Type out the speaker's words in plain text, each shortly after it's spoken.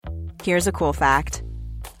Here's a cool fact.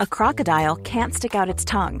 A crocodile can't stick out its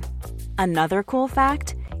tongue. Another cool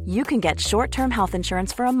fact, you can get short-term health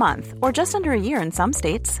insurance for a month or just under a year in some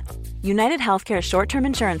states. United Healthcare short-term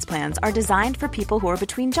insurance plans are designed for people who are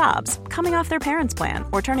between jobs, coming off their parents' plan,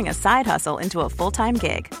 or turning a side hustle into a full-time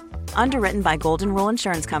gig. Underwritten by Golden Rule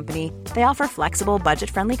Insurance Company, they offer flexible,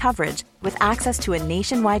 budget-friendly coverage with access to a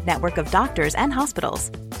nationwide network of doctors and hospitals.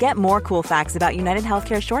 Get more cool facts about United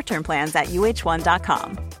Healthcare short-term plans at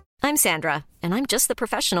uh1.com. I'm Sandra, and I'm just the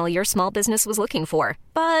professional your small business was looking for.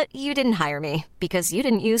 But you didn't hire me because you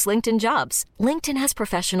didn't use LinkedIn Jobs. LinkedIn has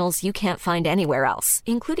professionals you can't find anywhere else,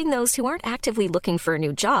 including those who aren't actively looking for a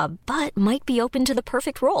new job, but might be open to the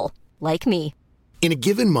perfect role, like me. In a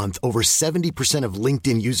given month, over 70% of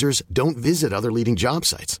LinkedIn users don't visit other leading job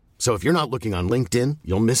sites. So if you're not looking on LinkedIn,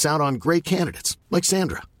 you'll miss out on great candidates like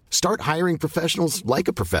Sandra. Start hiring professionals like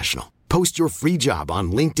a professional. Post your free job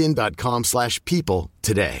on linkedin.com/people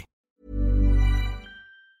today.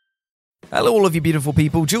 Hello all of you beautiful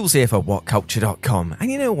people, Jules here for WhatCulture.com. And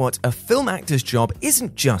you know what? A film actor's job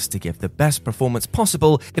isn't just to give the best performance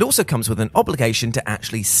possible, it also comes with an obligation to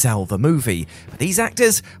actually sell the movie. But these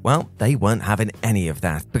actors, well, they weren't having any of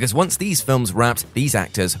that. Because once these films wrapped, these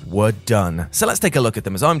actors were done. So let's take a look at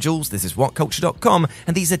them. As I'm Jules, this is WhatCulture.com,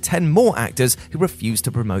 and these are 10 more actors who refuse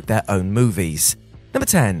to promote their own movies. Number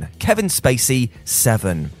 10, Kevin Spacey,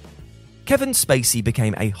 Seven. Kevin Spacey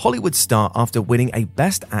became a Hollywood star after winning a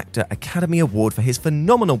Best Actor Academy Award for his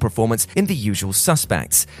phenomenal performance in The Usual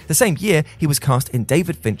Suspects. The same year, he was cast in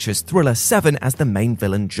David Fincher's thriller Seven as the main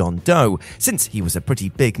villain John Doe. Since he was a pretty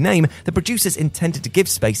big name, the producers intended to give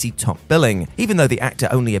Spacey top billing. Even though the actor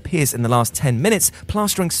only appears in the last 10 minutes,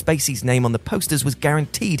 plastering Spacey's name on the posters was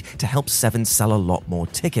guaranteed to help Seven sell a lot more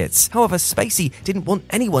tickets. However, Spacey didn't want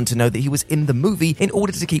anyone to know that he was in the movie in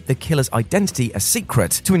order to keep the killer's identity a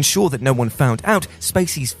secret. To ensure that no one found out,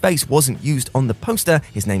 Spacey's face wasn't used on the poster,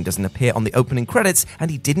 his name doesn't appear on the opening credits,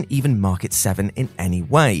 and he didn't even market Seven in any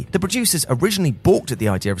way. The producers originally balked at the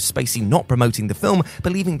idea of Spacey not promoting the film,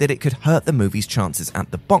 believing that it could hurt the movie's chances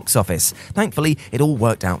at the box office. Thankfully, it all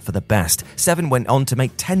worked out for the best. Seven went on to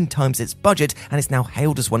make 10 times its budget and is now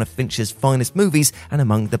hailed as one of Fincher's finest movies and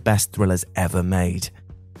among the best thrillers ever made.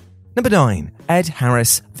 Number 9, Ed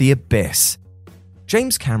Harris, The Abyss.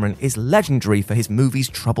 James Cameron is legendary for his movies'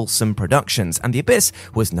 troublesome productions, and The Abyss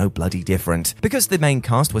was no bloody different. Because the main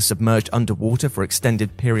cast was submerged underwater for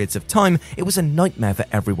extended periods of time, it was a nightmare for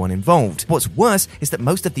everyone involved. What's worse is that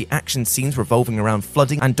most of the action scenes revolving around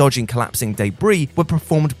flooding and dodging collapsing debris were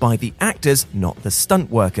performed by the actors, not the stunt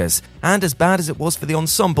workers. And as bad as it was for the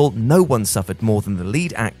ensemble, no one suffered more than the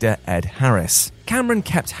lead actor, Ed Harris. Cameron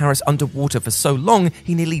kept Harris underwater for so long,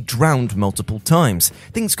 he nearly drowned multiple times.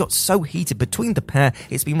 Things got so heated between the pair,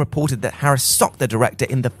 it's been reported that Harris socked the director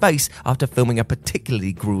in the face after filming a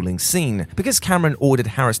particularly grueling scene. Because Cameron ordered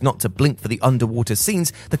Harris not to blink for the underwater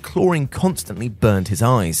scenes, the chlorine constantly burned his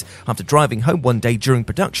eyes. After driving home one day during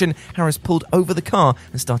production, Harris pulled over the car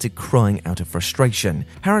and started crying out of frustration.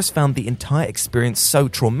 Harris found the entire experience so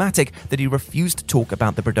traumatic that he refused to talk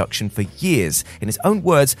about the production for years. In his own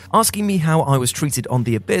words, asking me how I was treated on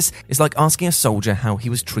The Abyss is like asking a soldier how he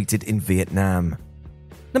was treated in Vietnam.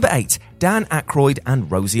 Number 8, Dan Aykroyd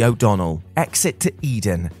and Rosie O'Donnell, Exit to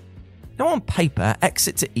Eden. Now on paper,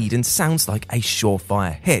 Exit to Eden sounds like a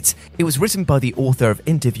surefire hit. It was written by the author of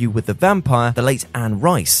Interview with the Vampire, the late Anne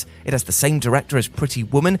Rice. It has the same director as Pretty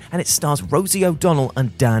Woman, and it stars Rosie O'Donnell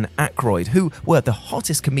and Dan Aykroyd, who were the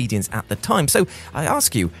hottest comedians at the time. So I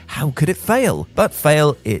ask you, how could it fail? But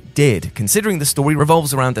fail it did. Considering the story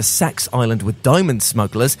revolves around a sex island with diamond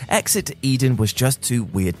smugglers, Exit to Eden was just too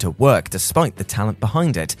weird to work, despite the talent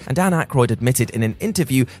behind it. And Dan Aykroyd admitted in an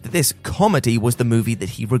interview that this comedy was the movie that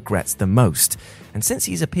he regrets the most. And since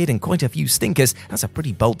he's appeared in quite a few stinkers, that's a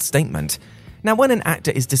pretty bold statement. Now, when an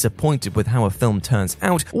actor is disappointed with how a film turns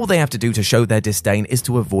out, all they have to do to show their disdain is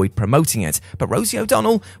to avoid promoting it. But Rosie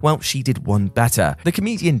O'Donnell, well, she did one better. The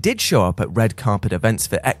comedian did show up at red carpet events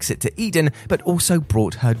for Exit to Eden, but also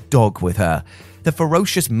brought her dog with her. The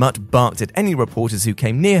ferocious mutt barked at any reporters who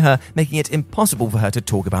came near her, making it impossible for her to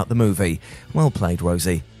talk about the movie. Well played,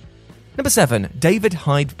 Rosie. Number 7, David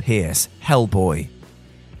Hyde Pierce, Hellboy.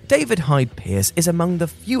 David Hyde Pierce is among the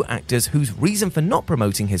few actors whose reason for not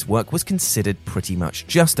promoting his work was considered pretty much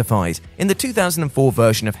justified. In the 2004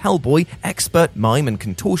 version of Hellboy, expert mime and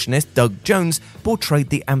contortionist Doug Jones portrayed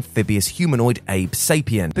the amphibious humanoid Abe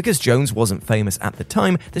Sapien. Because Jones wasn't famous at the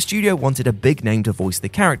time, the studio wanted a big name to voice the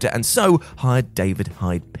character and so hired David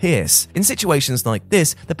Hyde Pierce. In situations like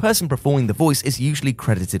this, the person performing the voice is usually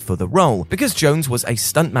credited for the role. Because Jones was a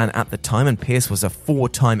stuntman at the time and Pierce was a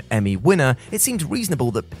 4-time Emmy winner, it seemed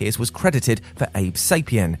reasonable that Pierce was credited for Abe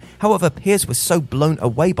Sapien. However, Pierce was so blown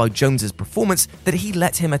away by Jones's performance that he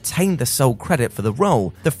let him attain the sole credit for the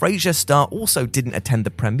role. The Frasier star also didn't attend the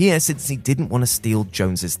premiere since he didn't want to steal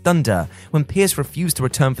Jones's thunder. When Pierce refused to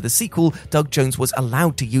return for the sequel, Doug Jones was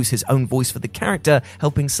allowed to use his own voice for the character,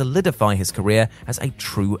 helping solidify his career as a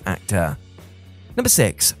true actor. Number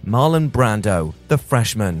 6. Marlon Brando, The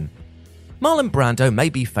Freshman. Marlon Brando may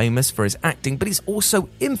be famous for his acting, but he's also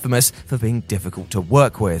infamous for being difficult to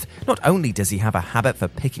work with. Not only does he have a habit for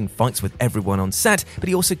picking fights with everyone on set, but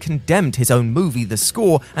he also condemned his own movie, The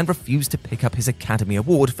Score, and refused to pick up his Academy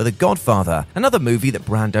Award for The Godfather. Another movie that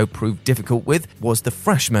Brando proved difficult with was The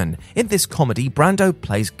Freshman. In this comedy, Brando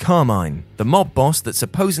plays Carmine, the mob boss that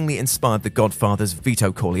supposedly inspired The Godfather's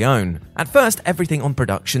Vito Corleone. At first, everything on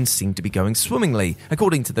production seemed to be going swimmingly.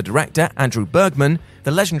 According to the director, Andrew Bergman, the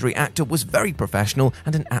legendary actor was very professional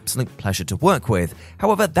and an absolute pleasure to work with.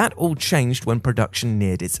 However, that all changed when production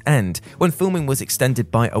neared its end. When filming was extended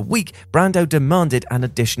by a week, Brando demanded an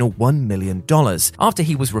additional $1 million. After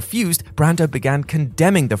he was refused, Brando began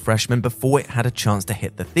condemning The Freshman before it had a chance to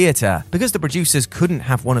hit the theater. Because the producers couldn't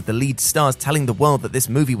have one of the lead stars telling the world that this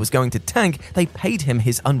movie was going to tank, they paid him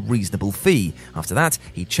his unreasonable fee. After that,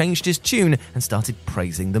 he changed his tune and started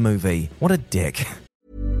praising the movie. What a dick.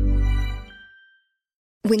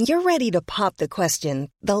 When you're ready to pop the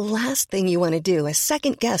question, the last thing you want to do is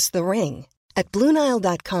second-guess the ring. At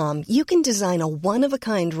BlueNile.com, you can design a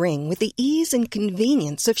one-of-a-kind ring with the ease and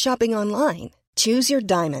convenience of shopping online. Choose your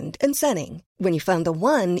diamond and setting. When you find the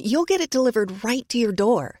one, you'll get it delivered right to your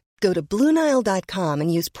door. Go to BlueNile.com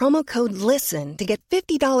and use promo code LISTEN to get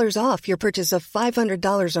 $50 off your purchase of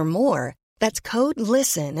 $500 or more. That's code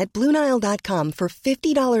LISTEN at BlueNile.com for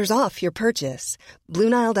 $50 off your purchase.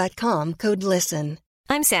 BlueNile.com, code LISTEN.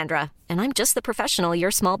 I'm Sandra, and I'm just the professional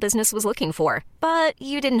your small business was looking for. But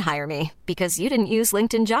you didn't hire me because you didn't use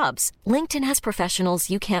LinkedIn Jobs. LinkedIn has professionals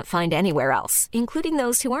you can't find anywhere else, including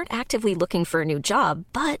those who aren't actively looking for a new job,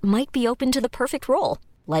 but might be open to the perfect role,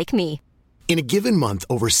 like me. In a given month,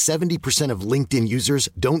 over 70% of LinkedIn users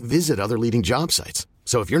don't visit other leading job sites.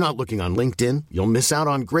 So if you're not looking on LinkedIn, you'll miss out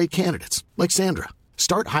on great candidates like Sandra.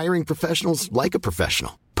 Start hiring professionals like a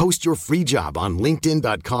professional. Post your free job on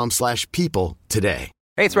linkedin.com/people today.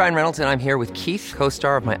 Hey, it's Ryan Reynolds, and I'm here with Keith,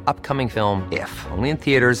 co-star of my upcoming film, If, only in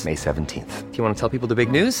theaters May 17th. Do you want to tell people the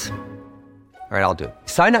big news? All right, I'll do it.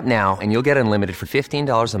 Sign up now and you'll get unlimited for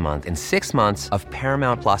 $15 a month and 6 months of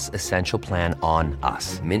Paramount Plus Essential Plan on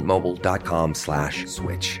us.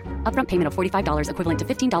 MintMobile.com/switch. Upfront payment of $45 equivalent to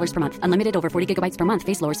 $15 per month. Unlimited over 40 gigabytes per month.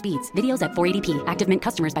 Face lower speeds. Videos at 480p. Active Mint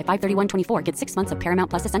customers by 531.24 get 6 months of Paramount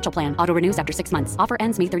Plus Essential Plan. Auto renews after 6 months. Offer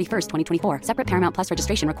ends May 31st, 2024. Separate Paramount Plus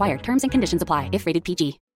registration required. Terms and conditions apply if rated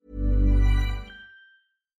PG.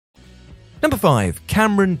 Number 5.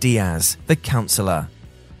 Cameron Diaz, The Counselor.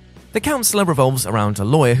 The Counselor revolves around a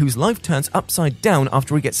lawyer whose life turns upside down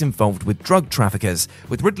after he gets involved with drug traffickers.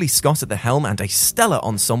 With Ridley Scott at the helm and a stellar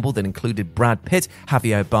ensemble that included Brad Pitt,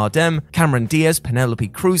 Javier Bardem, Cameron Diaz, Penelope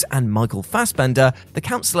Cruz, and Michael Fassbender, The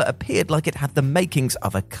Counselor appeared like it had the makings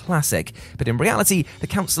of a classic. But in reality, The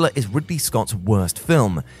Counselor is Ridley Scott's worst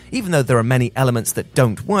film. Even though there are many elements that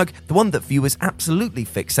don't work, the one that viewers absolutely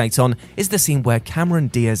fixate on is the scene where Cameron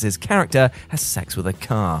Diaz's character has sex with a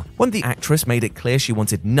car. When the actress made it clear she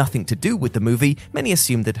wanted nothing to do with the movie, many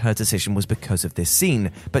assumed that her decision was because of this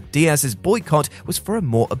scene, but Diaz's boycott was for a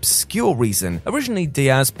more obscure reason. Originally,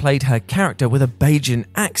 Diaz played her character with a Bajan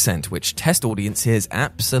accent, which test audiences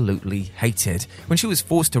absolutely hated. When she was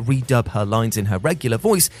forced to redub her lines in her regular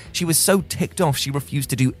voice, she was so ticked off she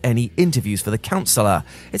refused to do any interviews for The Counselor.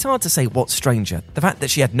 It's hard to say what's stranger, the fact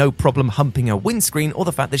that she had no problem humping a windscreen or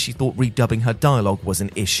the fact that she thought redubbing her dialogue was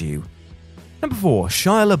an issue. Number 4.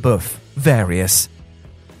 Shia LaBeouf, Various.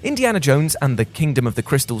 Indiana Jones and the Kingdom of the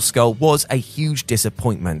Crystal Skull was a huge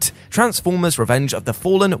disappointment. Transformers Revenge of the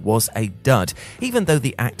Fallen was a dud. Even though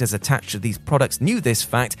the actors attached to these products knew this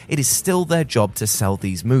fact, it is still their job to sell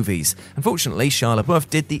these movies. Unfortunately, Shia LaBeouf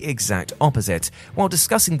did the exact opposite. While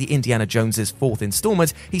discussing the Indiana Jones's fourth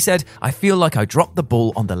installment, he said, "I feel like I dropped the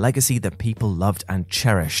ball on the legacy that people loved and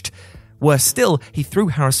cherished." Worse still, he threw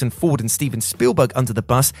Harrison Ford and Steven Spielberg under the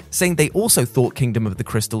bus, saying they also thought Kingdom of the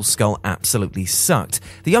Crystal Skull absolutely sucked.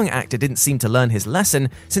 The young actor didn't seem to learn his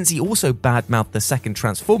lesson, since he also badmouthed the second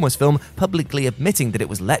Transformers film, publicly admitting that it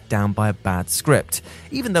was let down by a bad script.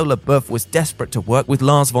 Even though LaBeouf was desperate to work with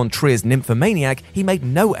Lars von Trier's Nymphomaniac, he made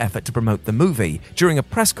no effort to promote the movie. During a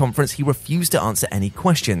press conference, he refused to answer any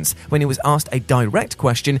questions. When he was asked a direct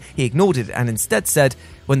question, he ignored it and instead said,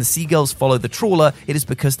 "When the seagulls follow the trawler, it is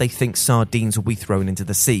because they think sardines will be thrown into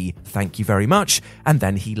the sea. Thank you very much." And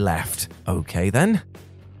then he left. Okay then.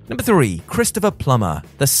 Number 3. Christopher Plummer,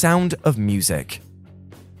 The Sound of Music.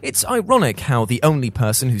 It's ironic how the only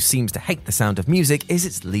person who seems to hate The Sound of Music is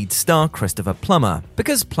its lead star, Christopher Plummer.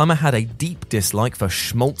 Because Plummer had a deep dislike for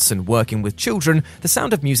schmaltz and working with children, The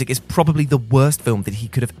Sound of Music is probably the worst film that he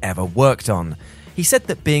could have ever worked on. He said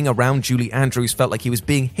that being around Julie Andrews felt like he was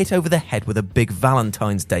being hit over the head with a big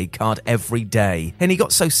Valentine's Day card every day. And he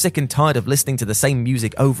got so sick and tired of listening to the same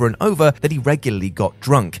music over and over that he regularly got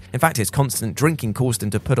drunk. In fact, his constant drinking caused him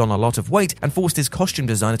to put on a lot of weight and forced his costume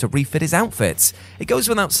designer to refit his outfits. It goes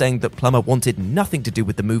without saying that Plummer wanted nothing to do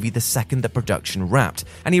with the movie the second the production wrapped,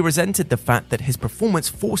 and he resented the fact that his performance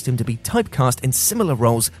forced him to be typecast in similar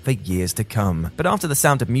roles for years to come. But after The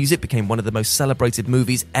Sound of Music became one of the most celebrated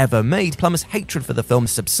movies ever made, Plummer's hatred for the film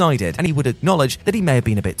subsided, and he would acknowledge that he may have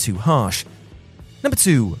been a bit too harsh. Number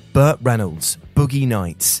 2. Burt Reynolds, Boogie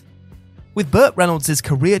Nights. With Burt Reynolds'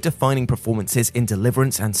 career-defining performances in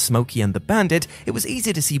Deliverance and Smokey and the Bandit, it was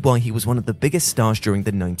easy to see why he was one of the biggest stars during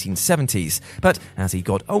the 1970s. But as he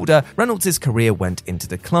got older, Reynolds' career went into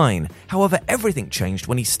decline. However, everything changed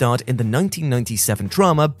when he starred in the 1997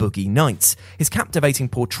 drama Boogie Nights. His captivating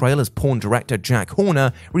portrayal as porn director Jack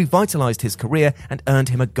Horner revitalized his career and earned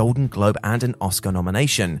him a Golden Globe and an Oscar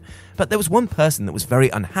nomination. But there was one person that was very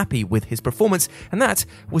unhappy with his performance, and that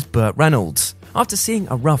was Burt Reynolds. After seeing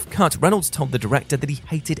a rough cut, Reynolds told the director that he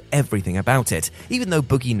hated everything about it. Even though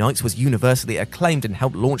Boogie Nights was universally acclaimed and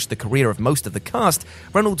helped launch the career of most of the cast,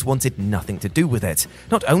 Reynolds wanted nothing to do with it.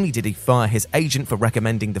 Not only did he fire his agent for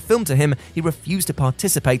recommending the film to him, he refused to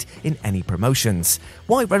participate in any promotions.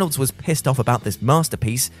 Why Reynolds was pissed off about this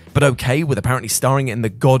masterpiece, but okay with apparently starring in the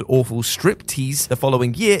god-awful Striptease the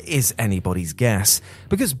following year, is anybody's guess.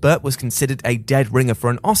 Because Burt was considered a dead ringer for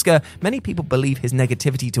an Oscar, many people believe his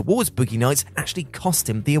negativity towards Boogie Nights actually cost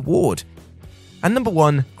him the award. And number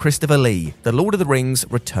 1, Christopher Lee, The Lord of the Rings,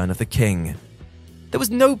 Return of the King. There was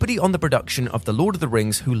nobody on the production of The Lord of the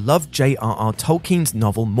Rings who loved J.R.R. Tolkien's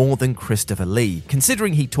novel more than Christopher Lee.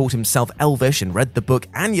 Considering he taught himself Elvish and read the book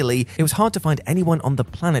annually, it was hard to find anyone on the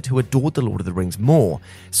planet who adored The Lord of the Rings more.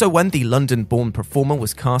 So when the London-born performer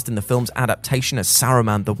was cast in the film's adaptation as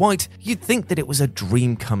Saruman the White, you'd think that it was a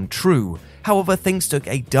dream come true. However, things took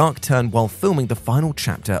a dark turn while filming the final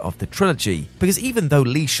chapter of the trilogy, because even though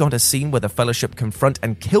Lee shot a scene where the Fellowship confront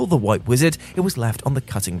and kill the White Wizard, it was left on the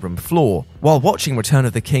cutting room floor. While watching Return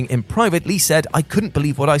of the King in private, Lee said, "I couldn't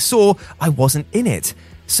believe what I saw, I wasn't in it."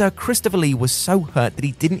 Sir Christopher Lee was so hurt that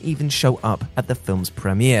he didn't even show up at the film's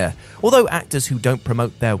premiere. Although actors who don't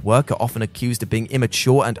promote their work are often accused of being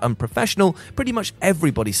immature and unprofessional, pretty much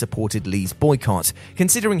everybody supported Lee's boycott.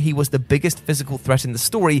 Considering he was the biggest physical threat in the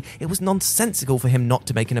story, it was nonsensical for him not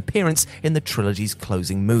to make an appearance in the trilogy's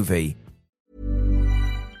closing movie.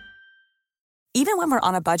 Even when we're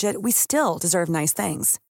on a budget, we still deserve nice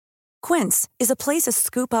things. Quince is a place to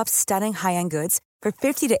scoop up stunning high-end goods for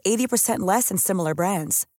 50 to 80% less than similar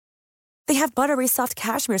brands. They have buttery soft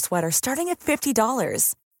cashmere sweaters starting at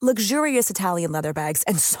 $50, luxurious Italian leather bags,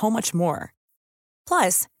 and so much more.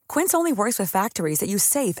 Plus, Quince only works with factories that use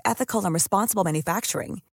safe, ethical, and responsible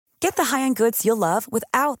manufacturing. Get the high-end goods you'll love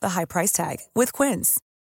without the high price tag with Quince.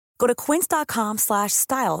 Go to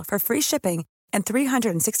quince.com/style for free shipping and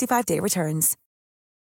 365-day returns.